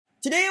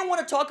Today I want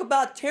to talk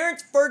about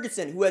Terrence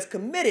Ferguson, who has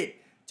committed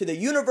to the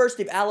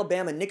University of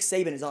Alabama. Nick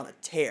Saban is on a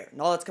tear,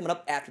 and all that's coming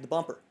up after the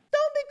bumper.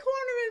 Don't be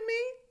cornering me.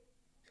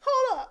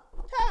 Hold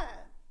up. Time.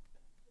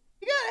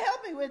 You gotta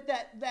help me with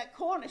that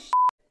corner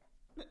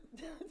shit.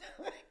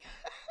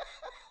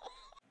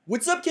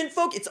 What's up,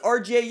 kinfolk? It's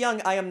RJ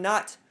Young. I am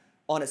not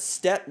on a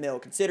step mill.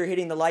 Consider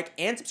hitting the like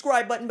and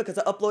subscribe button because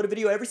I upload a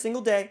video every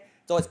single day.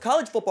 It's always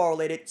college football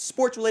related,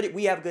 sports related.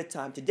 We have a good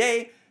time.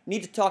 Today, we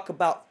need to talk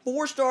about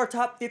four-star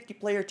top 50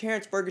 player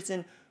Terrence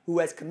Ferguson, who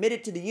has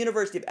committed to the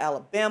University of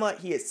Alabama.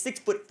 He is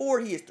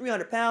 6'4", he is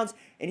 300 pounds,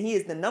 and he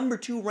is the number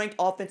 2 ranked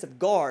offensive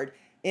guard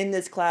in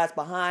this class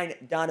behind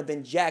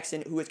Donovan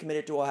Jackson, who is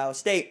committed to Ohio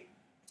State.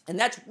 And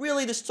that's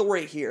really the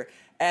story here,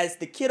 as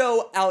the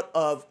kiddo out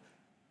of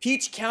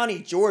Peach County,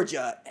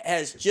 Georgia,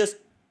 has just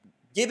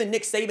given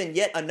Nick Saban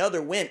yet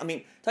another win. I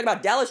mean, talk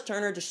about Dallas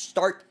Turner to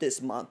start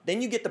this month.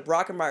 Then you get the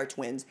Brockenmeyer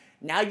twins.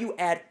 Now you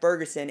add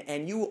Ferguson,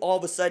 and you all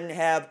of a sudden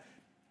have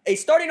a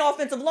starting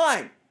offensive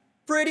line,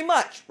 pretty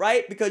much,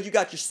 right? Because you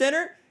got your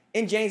center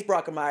in James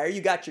Brockenmeyer.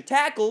 You got your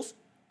tackles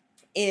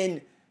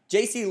in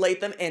J.C.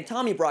 Latham and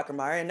Tommy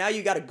Brockenmeyer. And now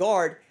you got a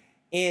guard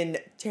in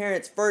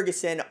Terrence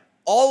Ferguson.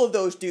 All of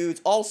those dudes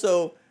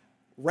also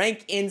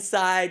rank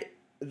inside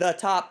the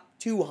top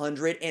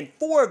 200, and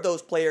 4 of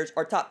those players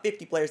are top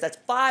 50 players. That's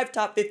 5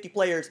 top 50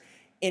 players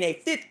in a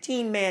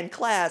 15-man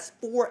class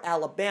for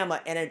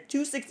Alabama. And at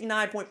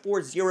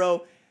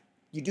 269.40,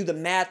 you do the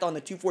math on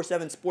the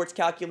 247 sports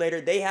calculator,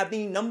 they have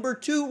the number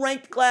 2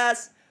 ranked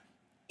class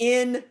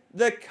in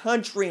the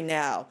country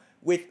now,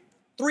 with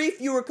 3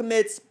 fewer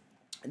commits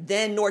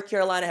than North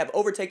Carolina, have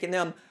overtaken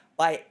them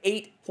by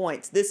 8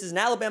 points. This is an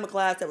Alabama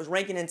class that was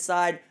ranking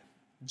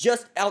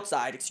just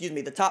outside,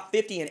 the top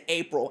 50 in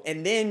April.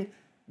 And then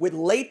with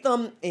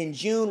Latham in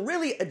June,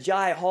 really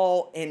Agiye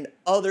Hall and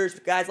others,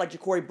 guys like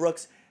Ja'Cory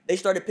Brooks, they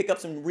started to pick up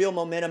some real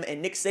momentum,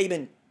 and Nick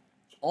Saban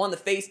on the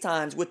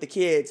FaceTimes with the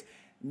kids,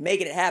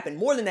 making it happen.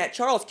 More than that,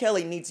 Charles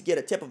Kelly needs to get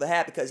a tip of the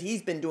hat because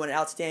he's been doing an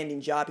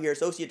outstanding job here,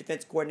 Associate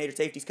Defensive Coordinator,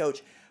 Safeties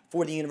Coach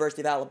for the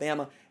University of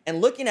Alabama.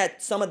 And looking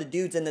at some of the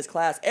dudes in this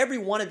class, every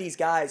one of these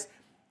guys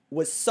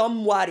was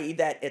somebody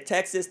that at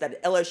Texas, that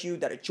at LSU,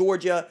 that at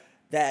Georgia,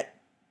 that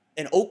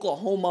in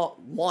Oklahoma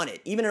wanted,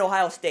 even at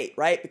Ohio State,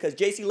 right? Because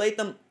J.C.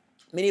 Latham,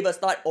 many of us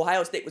thought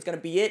Ohio State was going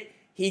to be it.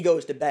 He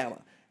goes to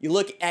Bama. You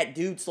look at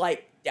dudes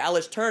like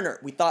Dallas Turner.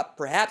 We thought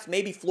perhaps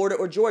maybe Florida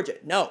or Georgia.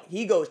 No,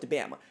 he goes to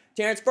Bama.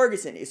 Terrence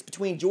Ferguson is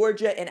between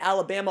Georgia and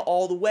Alabama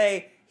all the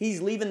way.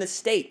 He's leaving the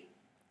state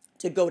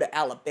to go to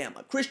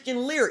Alabama.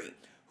 Christian Leary,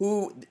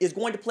 who is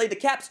going to play the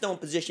capstone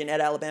position at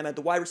Alabama at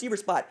the wide receiver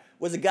spot,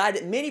 was a guy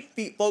that many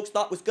folks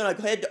thought was going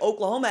to head to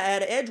Oklahoma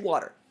out of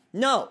Edgewater.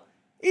 No.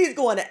 He's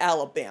going to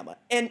Alabama,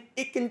 and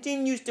it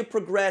continues to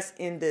progress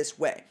in this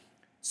way.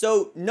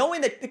 So knowing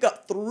that pick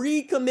up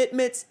 3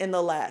 commitments in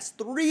the last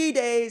 3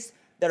 days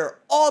that are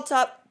all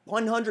top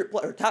 100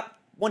 or top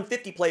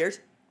 150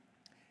 players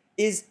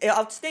is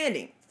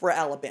outstanding for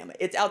Alabama.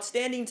 It's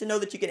outstanding to know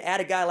that you can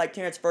add a guy like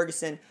Terrence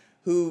Ferguson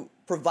who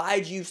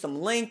provides you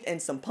some length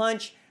and some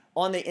punch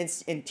on the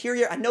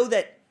interior. I know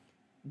that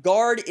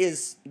guard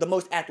is the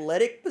most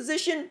athletic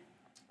position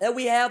that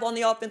we have on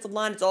the offensive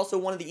line. It's also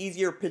one of the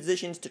easier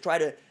positions to try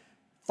to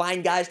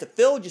find guys to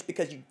fill, just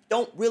because you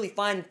don't really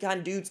find kind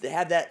of dudes that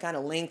have that kind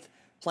of length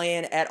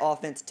playing at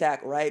offensive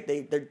tackle, right?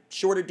 They're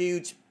shorter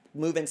dudes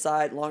move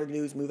inside, longer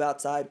dudes move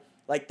outside.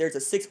 Like there's a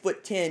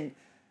 6'10"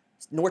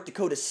 North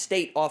Dakota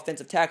State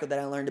offensive tackle that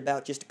I learned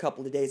about just a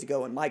couple of days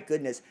ago, and my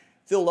goodness,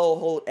 Phil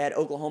Loweholt at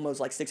Oklahoma is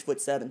like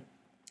 6'7",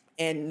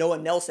 and Noah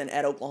Nelson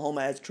at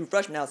Oklahoma as a true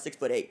freshman now is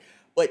 6'8".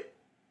 But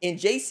in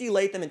J.C.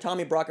 Latham and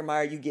Tommy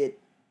Brockenmeyer, you get,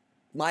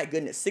 my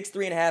goodness,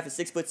 6'3.5" and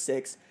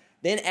 6'6".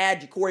 Then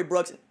add Ja'Cory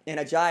Brooks and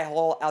Agiye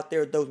Hall out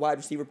there at those wide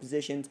receiver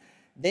positions.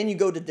 Then you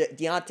go to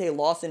Deontay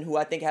Lawson, who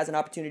I think has an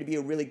opportunity to be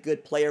a really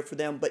good player for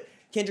them. But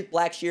Kendrick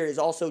Blackshear is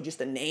also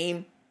just a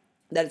name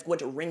that is going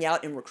to ring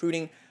out in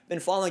recruiting. Been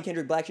following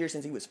Kendrick Blackshear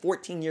since he was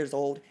 14 years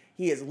old.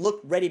 He has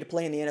looked ready to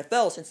play in the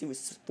NFL since he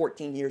was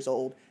 14 years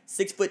old.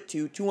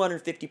 6'2",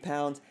 250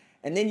 pounds.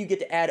 And then you get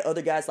to add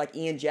other guys like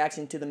Ian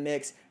Jackson to the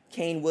mix,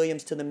 Kane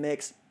Williams to the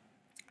mix,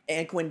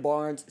 Anquin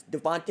Barnes,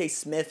 Devontae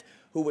Smith,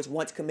 who was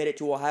once committed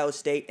to Ohio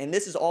State. And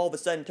this is all of a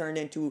sudden turned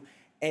into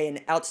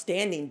an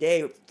outstanding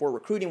day for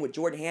recruiting, with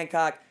Jordan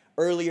Hancock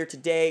earlier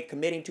today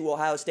committing to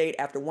Ohio State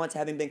after once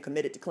having been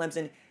committed to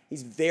Clemson.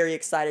 He's very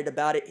excited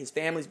about it. His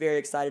family's very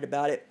excited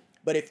about it.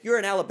 But if you're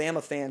an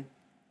Alabama fan,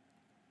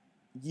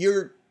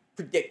 you're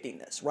predicting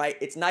this, right?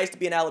 It's nice to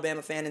be an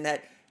Alabama fan in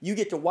that you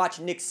get to watch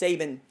Nick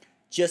Saban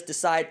just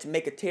decide to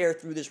make a tear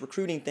through this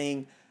recruiting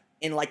thing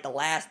in like the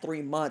last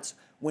 3 months,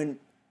 when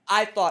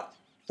I thought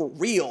for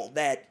real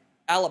that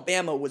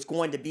Alabama was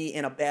going to be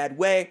in a bad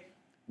way,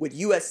 with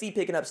USC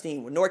picking up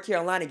steam, with North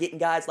Carolina getting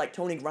guys like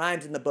Tony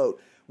Grimes in the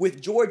boat,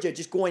 with Georgia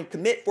just going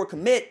commit for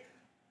commit,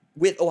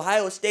 with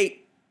Ohio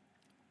State.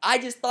 I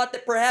just thought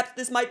that perhaps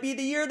this might be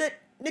the year that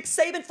Nick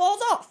Saban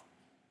falls off.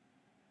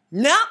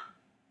 Nah,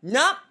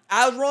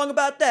 I was wrong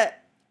about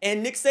that.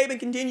 And Nick Saban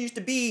continues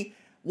to be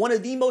one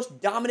of the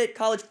most dominant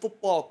college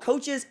football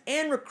coaches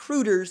and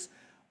recruiters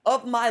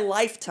of my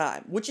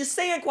lifetime, which is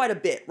saying quite a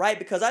bit, right?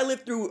 Because I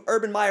lived through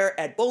Urban Meyer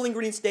at Bowling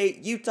Green State,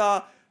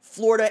 Utah,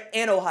 Florida,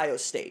 and Ohio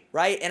State,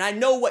 right? And I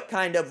know what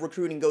kind of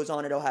recruiting goes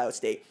on at Ohio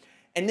State.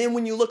 And then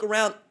when you look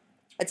around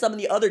at some of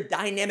the other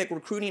dynamic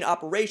recruiting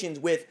operations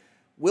with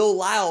Will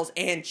Lyles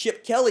and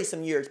Chip Kelly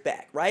some years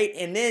back, right?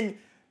 And then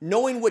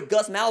knowing what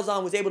Gus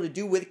Malzahn was able to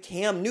do with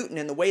Cam Newton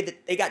and the way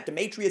that they got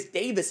Demetrius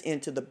Davis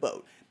into the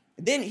boat.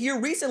 Then here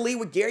recently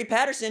with Gary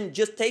Patterson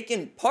just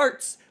taking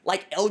parts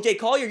like LJ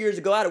Collier years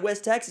ago out of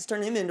West Texas,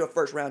 turning him into a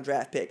first-round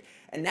draft pick.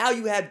 And now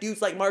you have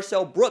dudes like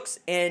Marcel Brooks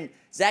and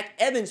Zach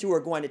Evans who are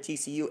going to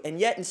TCU. And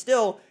yet and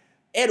still,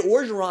 Ed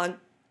Orgeron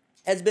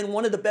has been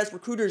one of the best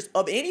recruiters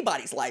of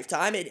anybody's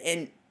lifetime.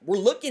 And we're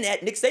looking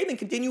at Nick Saban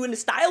continuing to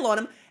style on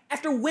him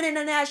after winning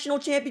a national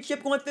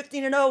championship, going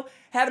 15-0,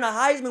 having a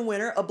Heisman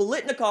winner, a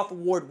Biletnikoff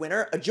Award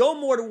winner, a Joe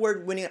Moore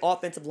Award winning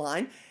offensive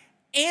line,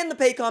 and the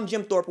Paycom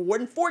Jim Thorpe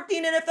Award, and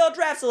 14 NFL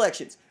draft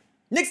selections.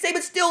 Nick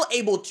Saban's still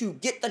able to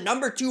get the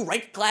number 2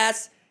 ranked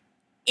class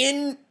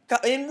in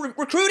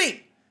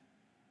recruiting.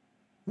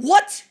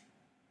 What?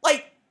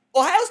 Like,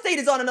 Ohio State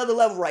is on another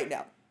level right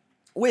now.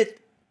 With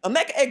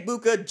Emeka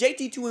Egbuka,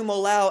 JT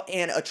Tuimoloau,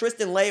 and a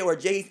Tristan Lay or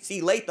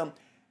JC Latham,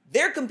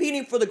 they're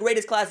competing for the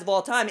greatest class of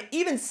all time.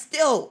 Even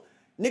still,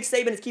 Nick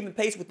Saban is keeping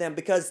pace with them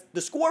because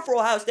the score for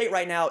Ohio State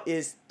right now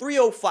is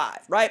 305,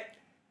 right?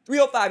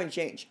 305 and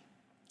change.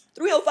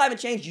 305 and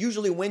change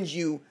usually wins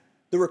you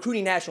the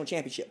recruiting national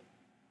championship.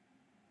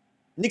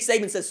 Nick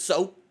Saban says,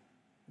 so,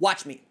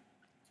 watch me.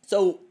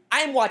 So, I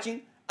am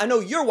watching. I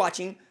know you're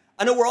watching.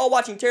 I know we're all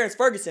watching Terrence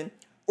Ferguson,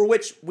 for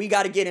which we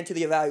got to get into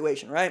the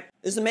evaluation, right?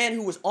 This is a man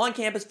who was on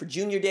campus for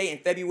junior day in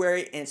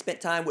February and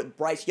spent time with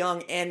Bryce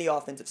Young and the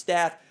offensive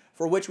staff,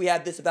 for which we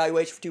have this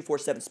evaluation for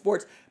 247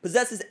 Sports,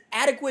 possesses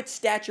adequate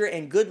stature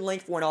and good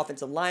length for an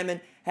offensive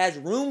lineman, has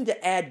room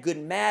to add good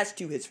mass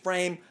to his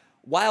frame,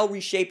 while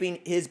reshaping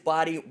his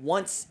body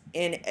once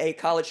in a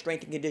college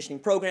strength and conditioning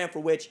program for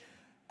which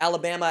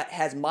Alabama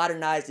has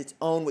modernized its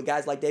own with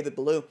guys like David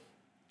Ballou.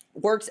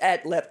 Works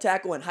at left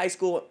tackle in high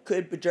school,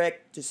 could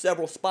project to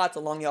several spots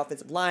along the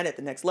offensive line at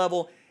the next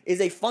level, is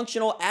a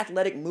functional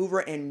athletic mover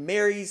and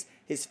marries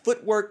his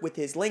footwork with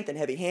his length and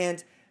heavy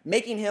hands,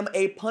 making him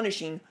a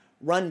punishing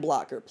run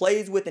blocker.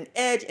 Plays with an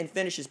edge and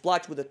finishes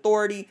blocks with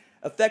authority,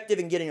 effective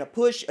in getting a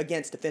push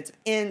against defensive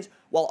ends,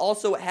 while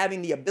also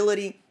having the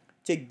ability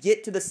to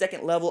get to the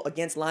second level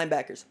against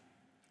linebackers.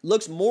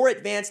 Looks more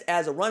advanced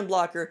as a run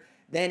blocker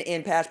than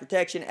in pass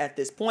protection at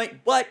this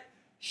point, but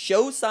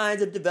shows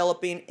signs of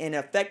developing an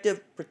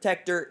effective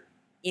protector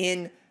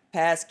in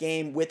pass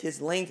game with his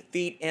length,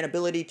 feet, and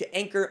ability to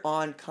anchor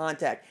on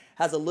contact.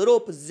 Has a little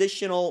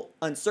positional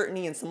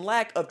uncertainty and some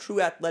lack of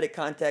true athletic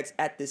context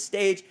at this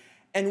stage,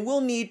 and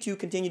will need to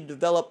continue to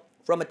develop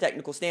from a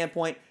technical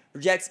standpoint.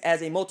 Projects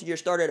as a multi-year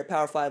starter at a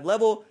Power 5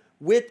 level,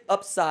 with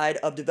upside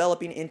of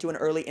developing into an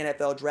early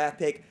NFL draft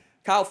pick.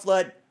 Kyle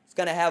Flood is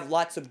going to have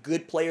lots of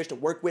good players to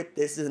work with.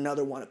 This is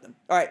another one of them.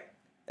 All right,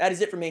 that is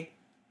it for me.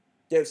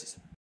 Deuces.